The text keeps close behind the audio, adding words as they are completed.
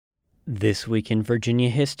This Week in Virginia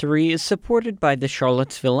History is supported by the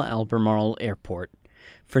Charlottesville-Albemarle Airport.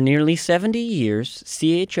 For nearly 70 years,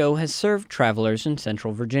 CHO has served travelers in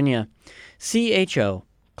Central Virginia. CHO,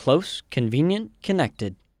 close, convenient,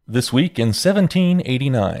 connected. This week in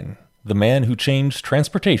 1789, the man who changed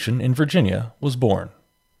transportation in Virginia was born.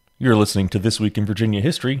 You're listening to This Week in Virginia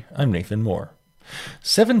History. I'm Nathan Moore.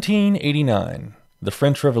 1789. The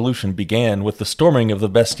French Revolution began with the storming of the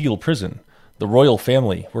Bastille prison. The royal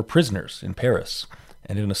family were prisoners in Paris,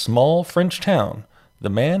 and in a small French town, the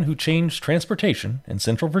man who changed transportation in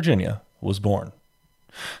Central Virginia was born.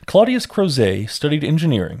 Claudius Crozet studied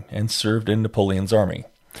engineering and served in Napoleon's army.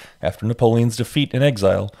 After Napoleon's defeat and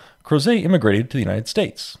exile, Crozet immigrated to the United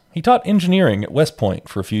States. He taught engineering at West Point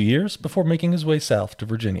for a few years before making his way south to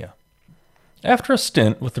Virginia. After a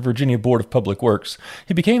stint with the Virginia Board of Public Works,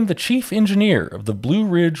 he became the chief engineer of the Blue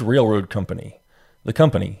Ridge Railroad Company. The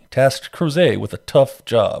company tasked Crozet with a tough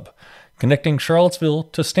job, connecting Charlottesville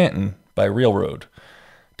to Stanton by railroad.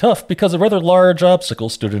 Tough because a rather large obstacle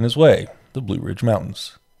stood in his way, the Blue Ridge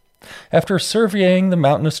Mountains. After surveying the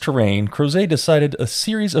mountainous terrain, Crozet decided a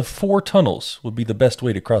series of 4 tunnels would be the best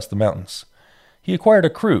way to cross the mountains. He acquired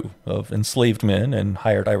a crew of enslaved men and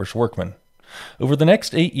hired Irish workmen. Over the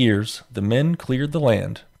next 8 years, the men cleared the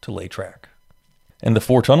land to lay track. And the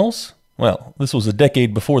 4 tunnels? Well, this was a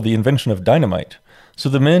decade before the invention of dynamite, so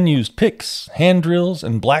the men used picks, hand drills,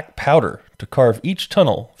 and black powder to carve each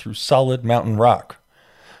tunnel through solid mountain rock.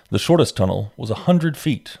 The shortest tunnel was 100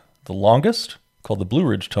 feet. The longest, called the Blue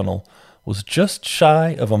Ridge Tunnel, was just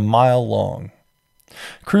shy of a mile long.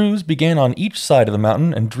 Crews began on each side of the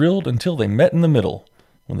mountain and drilled until they met in the middle.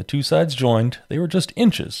 When the 2 sides joined, they were just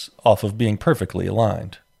inches off of being perfectly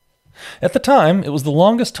aligned. At the time, it was the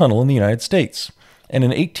longest tunnel in the United States, and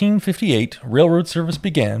in 1858, railroad service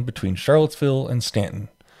began between Charlottesville and Stanton.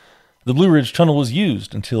 The Blue Ridge Tunnel was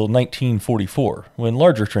used until 1944, when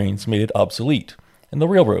larger trains made it obsolete, and the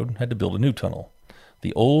railroad had to build a new tunnel.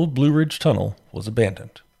 The old Blue Ridge Tunnel was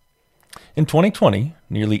abandoned. In 2020,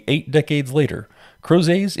 nearly 8 decades later,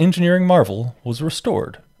 Crozet's engineering marvel was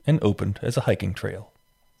restored and opened as a hiking trail.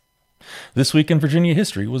 This Week in Virginia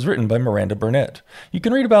History was written by Miranda Burnett. You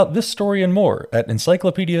can read about this story and more at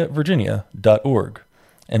encyclopediavirginia.org.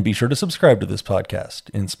 And be sure to subscribe to this podcast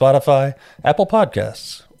in Spotify, Apple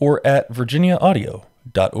Podcasts, or at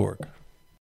virginiaaudio.org.